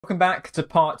Welcome back to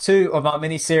part 2 of our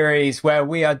mini-series where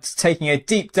we are taking a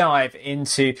deep dive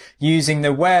into using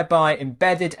the Whereby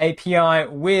embedded API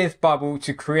with Bubble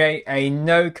to create a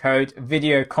no-code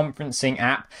video conferencing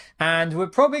app. And we're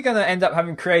probably going to end up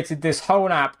having created this whole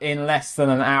app in less than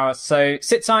an hour. So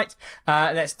sit tight.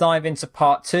 Let's dive into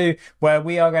part 2 where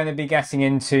we are going to be getting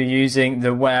into using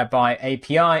the Whereby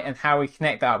API and how we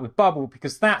connect that with Bubble,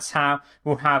 because that's how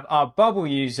we'll have our Bubble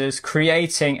users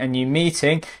creating a new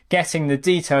meeting, getting the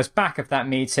details back of that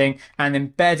meeting and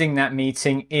embedding that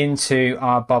meeting into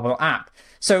our Bubble app.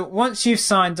 So once you've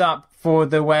signed up for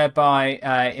the Whereby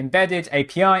embedded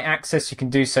API access, you can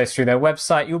do so through their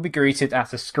website. You'll be greeted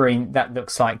at a screen that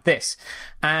looks like this.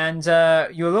 And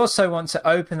you'll also want to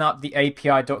open up the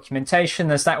API documentation,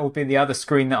 as that will be the other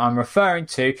screen that I'm referring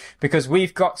to, because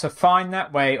we've got to find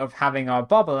that way of having our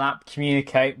Bubble app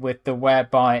communicate with the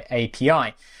Whereby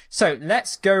API. So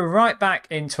let's go right back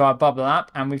into our Bubble app,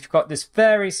 and we've got this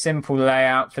very simple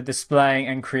layout for displaying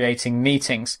and creating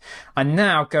meetings. I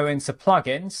now go into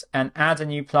plugins and add a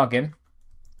new plugin.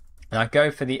 And I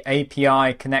go for the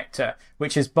API connector,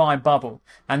 which is by Bubble.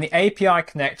 And the API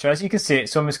connector, as you can see,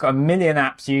 it's almost got 1 million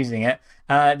apps using it.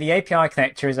 The API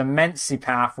connector is immensely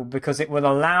powerful because it will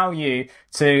allow you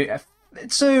to,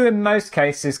 in most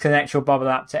cases, connect your Bubble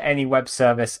app to any web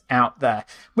service out there,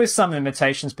 with some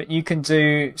limitations, but you can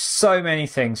do so many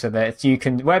things with it. You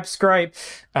can web scrape,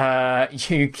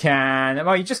 you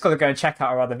just got to go and check out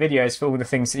our other videos for all the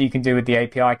things that you can do with the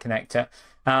API connector.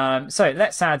 So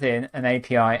let's add in an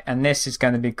API, and this is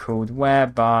going to be called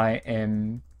Whereby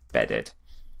Embedded.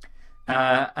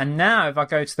 And now if I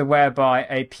go to the Whereby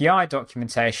API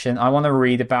documentation, I want to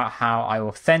read about how I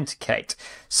authenticate.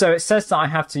 So it says that I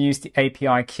have to use the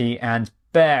API key and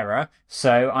bearer,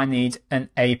 so I need an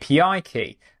API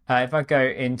key. If I go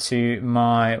into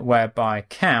my Whereby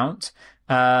account,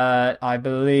 I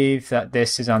believe that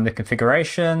this is under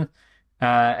configuration.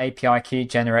 API key,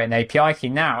 generate an API key.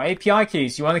 Now, API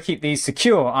keys, you want to keep these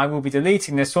secure. I will be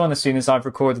deleting this one as soon as I've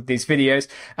recorded these videos,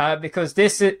 because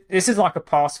this is like a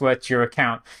password to your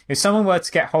account. If someone were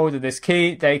to get hold of this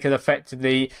key, they could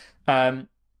effectively,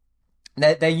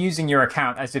 they're using your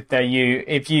account as if they're you.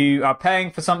 If you are paying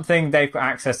for something, they've got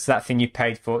access to that thing you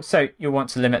paid for. So you'll want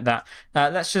to limit that.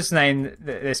 Let's just name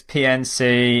this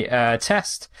PNC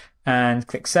test and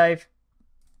click save,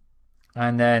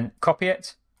 and then copy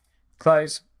it.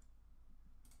 Close,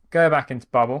 go back into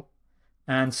Bubble,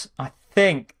 and I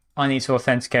think I need to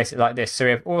authenticate it like this. So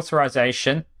we have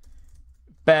authorization,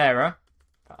 bearer,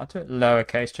 I'll do it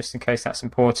lowercase just in case that's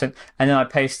important, and then I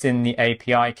paste in the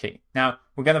API key. Now,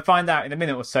 we're going to find out in a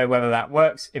minute or so whether that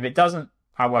works. If it doesn't,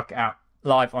 I'll work it out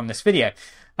live on this video.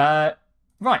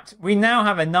 Right, we now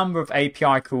have a number of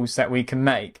API calls that we can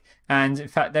make. And in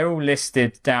fact, they're all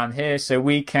listed down here. So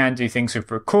we can do things with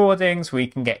recordings, we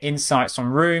can get insights on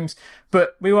rooms,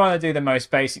 but we want to do the most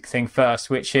basic thing first,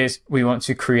 which is we want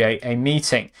to create a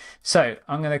meeting. So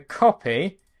I'm going to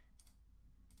copy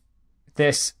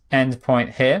this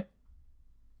endpoint here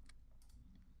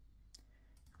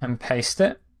and paste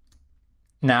it.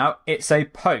 Now it's a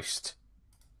post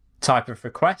type of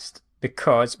request,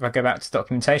 because if I go back to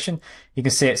documentation, you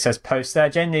can see it says post there.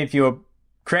 Generally, if you're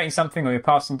creating something or you're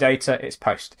passing data, it's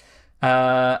post.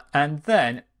 And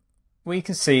then we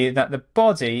can see that the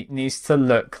body needs to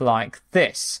look like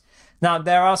this. Now,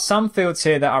 there are some fields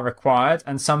here that are required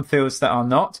and some fields that are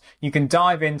not. You can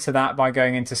dive into that by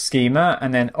going into schema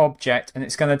and then object, and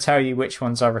it's going to tell you which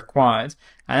ones are required.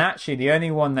 And actually, the only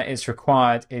one that is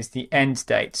required is the end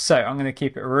date. So I'm going to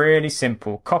keep it really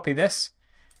simple. Copy this,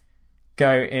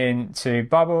 go into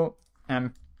Bubble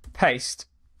and paste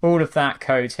all of that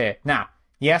code here. Now,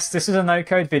 yes, this is a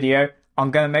no-code video.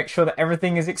 I'm going to make sure that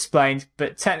everything is explained,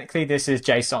 but technically this is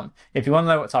JSON. If you want to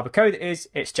know what type of code it is,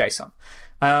 it's JSON.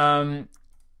 And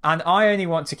I only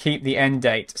want to keep the end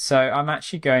date, so I'm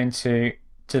actually going to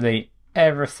delete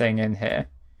everything in here.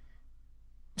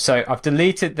 So I've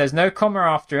deleted, there's no comma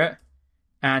after it,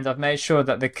 and I've made sure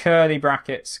that the curly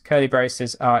brackets, curly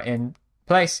braces are in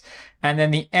place. And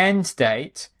then the end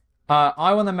date,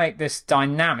 I want to make this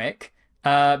dynamic,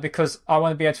 because I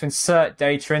want to be able to insert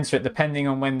data into it depending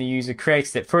on when the user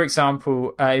created it. For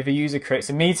example, if a user creates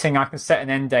a meeting, I can set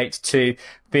an end date to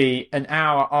be an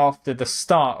hour after the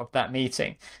start of that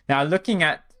meeting. Now, looking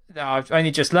at, I've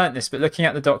only just learned this, but looking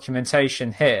at the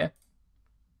documentation here,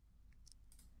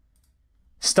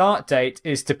 start date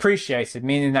is depreciated,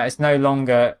 meaning that it's no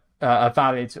longer a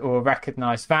valid or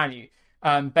recognized value.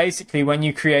 Basically, when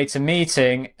you create a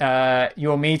meeting,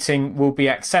 your meeting will be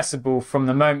accessible from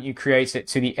the moment you create it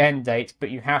to the end date,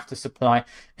 but you have to supply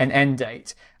an end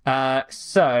date.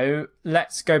 So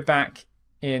let's go back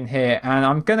in here, and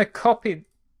I'm going to copy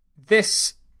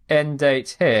this end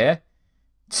date here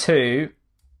to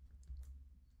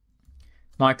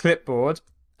my clipboard,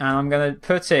 and I'm going to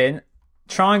put in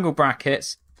triangle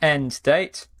brackets end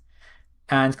date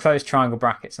and close triangle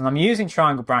brackets. And I'm using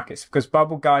triangle brackets because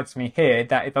Bubble guides me here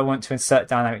that if I want to insert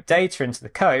dynamic data into the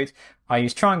code, I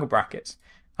use triangle brackets.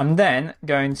 I'm then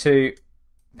going to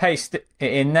paste it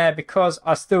in there because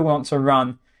I still want to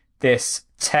run this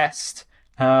test.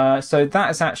 So that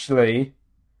is actually,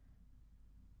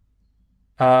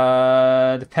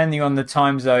 depending on the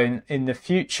time zone in the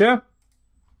future,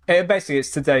 basically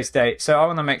it's today's date. So I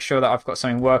want to make sure that I've got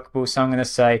something workable. So I'm going to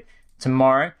say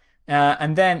tomorrow.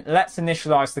 And then let's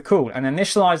initialize the call. And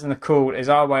initializing the call is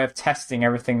our way of testing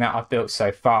everything that I've built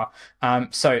so far.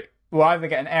 So we'll either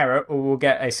get an error or we'll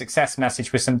get a success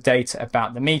message with some data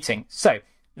about the meeting. So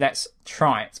let's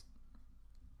try it.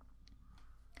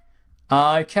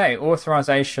 Okay,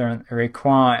 authorization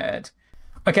required.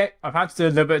 Okay, I've had to do a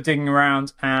little bit of digging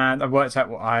around and I've worked out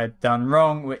what I had done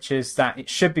wrong, which is that it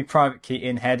should be private key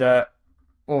in header,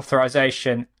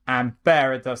 authorization, and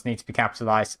bearer does need to be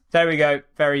capitalized. There we go.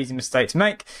 Very easy mistake to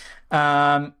make.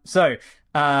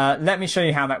 Let me show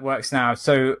you how that works now.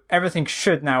 So everything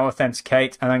should now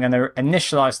authenticate, and I'm going to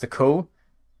initialize the call.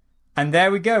 And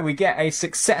there we go. We get a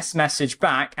success message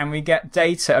back, and we get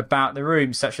data about the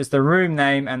room, such as the room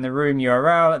name and the room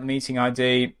URL, the meeting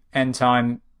ID, end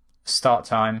time, start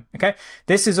time. Okay.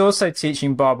 This is also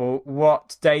teaching Bubble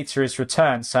what data is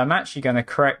returned. So I'm actually going to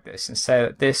correct this and say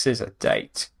that this is a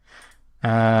date.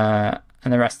 And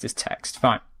the rest is text.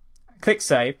 Fine. Click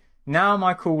save. Now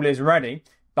my call is ready,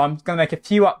 but I'm going to make a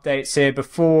few updates here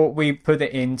before we put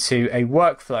it into a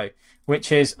workflow,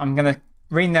 which is I'm going to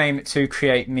rename it to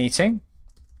create meeting.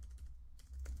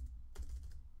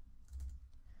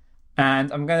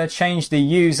 And I'm going to change the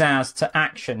use as to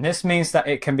action. This means that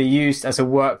it can be used as a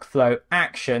workflow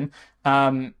action,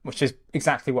 which is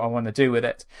exactly what I want to do with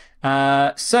it.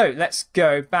 So let's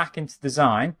go back into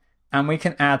design. And we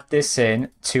can add this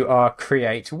in to our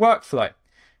create workflow.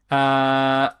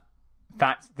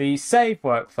 That's the save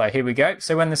workflow. Here we go.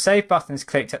 So when the save button is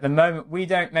clicked, at the moment, we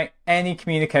don't make any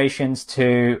communications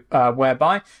to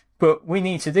Whereby, but we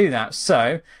need to do that.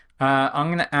 So I'm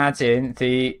going to add in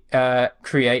the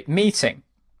create meeting.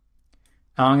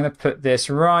 I'm going to put this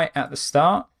right at the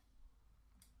start.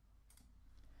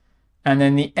 And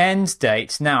then the end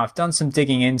date. Now, I've done some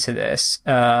digging into this.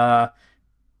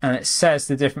 And it says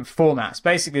the different formats.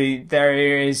 Basically, there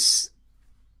is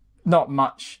not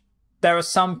much. There are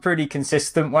some pretty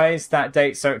consistent ways that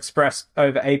dates are expressed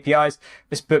over APIs,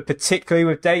 but particularly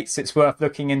with dates, it's worth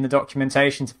looking in the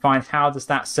documentation to find how does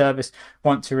that service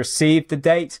want to receive the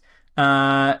date.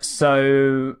 It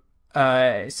says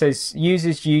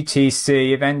uses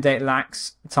UTC. If end date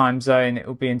lacks time zone, it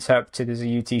will be interpreted as a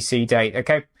UTC date.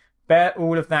 Okay, bear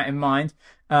all of that in mind.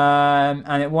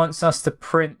 And it wants us to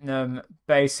print them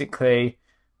basically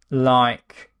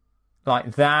like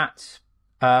that.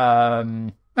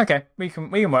 Okay, we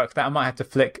can work with that. I might have to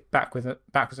flick backwards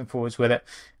and forwards with it.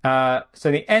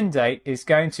 So the end date is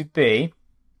going to be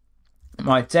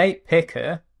my date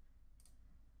picker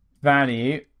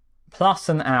value plus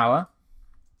an hour.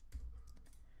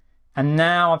 And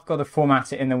now I've got to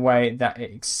format it in the way that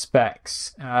it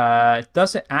expects.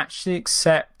 Does it actually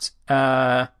accept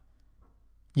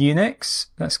Unix?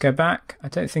 Let's go back. I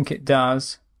don't think it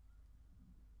does.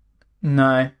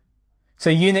 No. So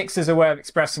Unix is a way of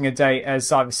expressing a date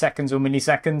as either seconds or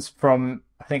milliseconds from,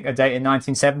 I think, a date in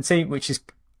 1970, which is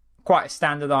quite a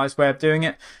standardized way of doing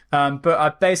it. But I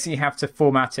basically have to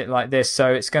format it like this.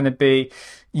 So it's going to be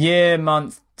year,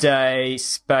 month, day,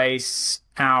 space,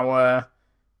 hour,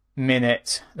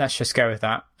 minute. Let's just go with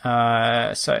that.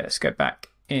 So let's go back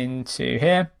into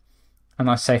here and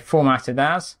I say formatted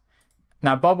as.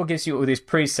 Now, Bubble gives you all these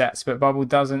presets, but Bubble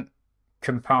doesn't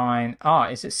combine.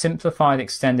 Is it simplified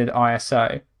extended ISO?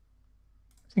 I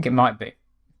think it might be.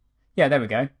 Yeah, there we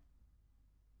go.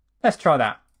 Let's try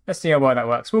that. Let's see how well that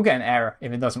works. We'll get an error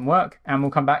if it doesn't work, and we'll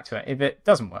come back to it if it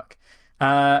doesn't work.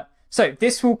 So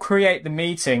this will create the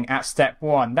meeting at step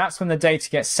 1. That's when the data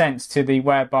gets sent to the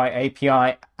Whereby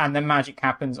API and the magic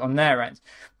happens on their end.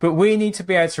 But we need to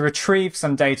be able to retrieve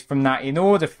some data from that in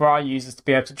order for our users to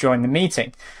be able to join the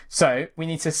meeting. So we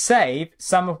need to save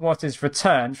some of what is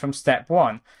returned from step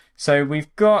 1. So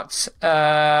we've got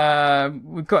at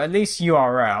least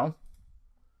URL.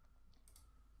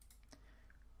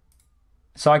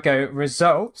 So I go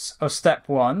results of step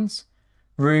 1's.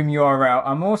 Room URL.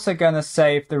 I'm also going to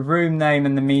save the room name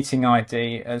and the meeting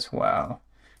ID as well.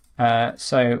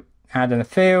 So add in a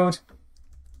field,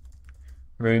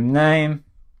 room name,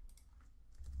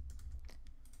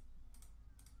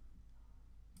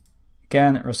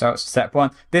 Again, results step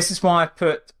 1. This is why I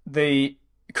put the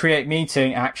create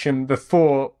meeting action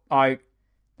before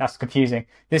that's confusing.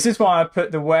 This is why I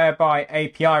put the whereby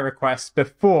API request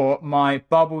before my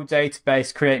bubble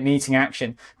database create meeting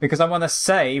action, because I want to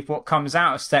save what comes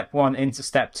out of step 1 into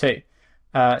step 2.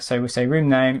 So we'll say room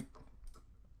name.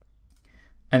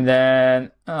 And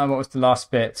then, what was the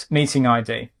last bit? Meeting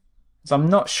ID. So I'm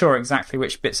not sure exactly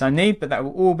which bits I need, but that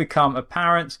will all become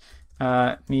apparent.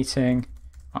 Meeting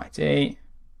ID.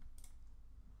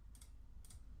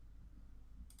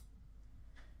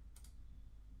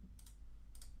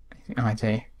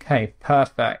 ID. Okay,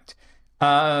 perfect.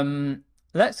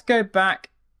 Let's go back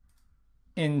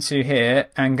into here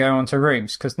and go on to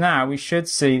rooms, because now we should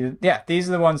see that, yeah, these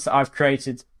are the ones that I've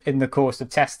created in the course of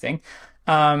testing.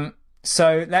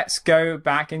 So let's go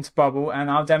back into Bubble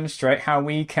and I'll demonstrate how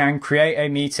we can create a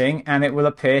meeting and it will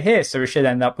appear here. So we should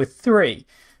end up with 3.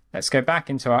 Let's go back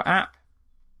into our app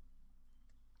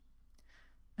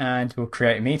and we'll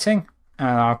create a meeting. And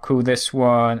I'll call this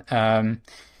one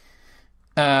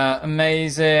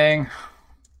amazing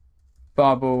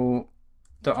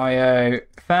bubble.io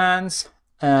fans.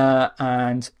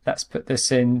 And let's put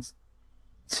this in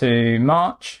to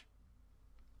March.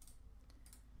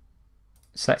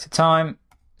 Select a time,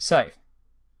 save.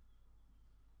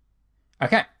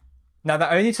 Okay, now that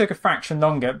only took a fraction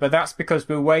longer, but that's because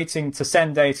we're waiting to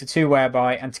send data to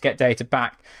Whereby and to get data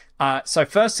back. So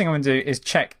first thing I'm going to do is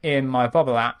check in my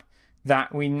Bubble app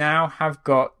that we now have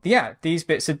got, yeah, these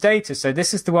bits of data. So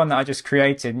this is the one that I just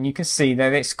created, and you can see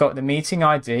that it's got the meeting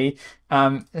ID.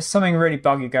 There's something really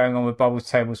buggy going on with Bubble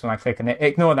tables when I click on it.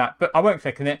 Ignore that, but I won't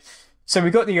click on it. So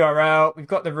we've got the URL, we've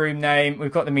got the room name,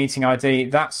 we've got the meeting ID.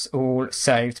 That's all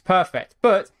saved. Perfect.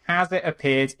 But has it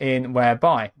appeared in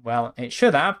Whereby? Well, it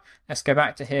should have. Let's go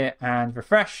back to here and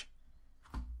refresh.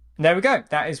 And there we go.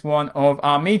 That is one of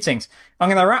our meetings. I'm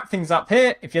going to wrap things up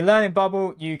here. If you're learning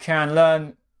Bubble, you can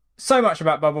learn so much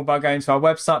about Bubble by going to our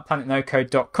website,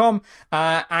 planetnocode.com,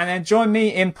 and then join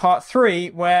me in part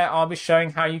 3, where I'll be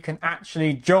showing how you can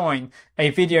actually join a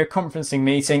video conferencing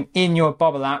meeting in your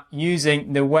Bubble app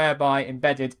using the Whereby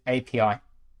embedded API.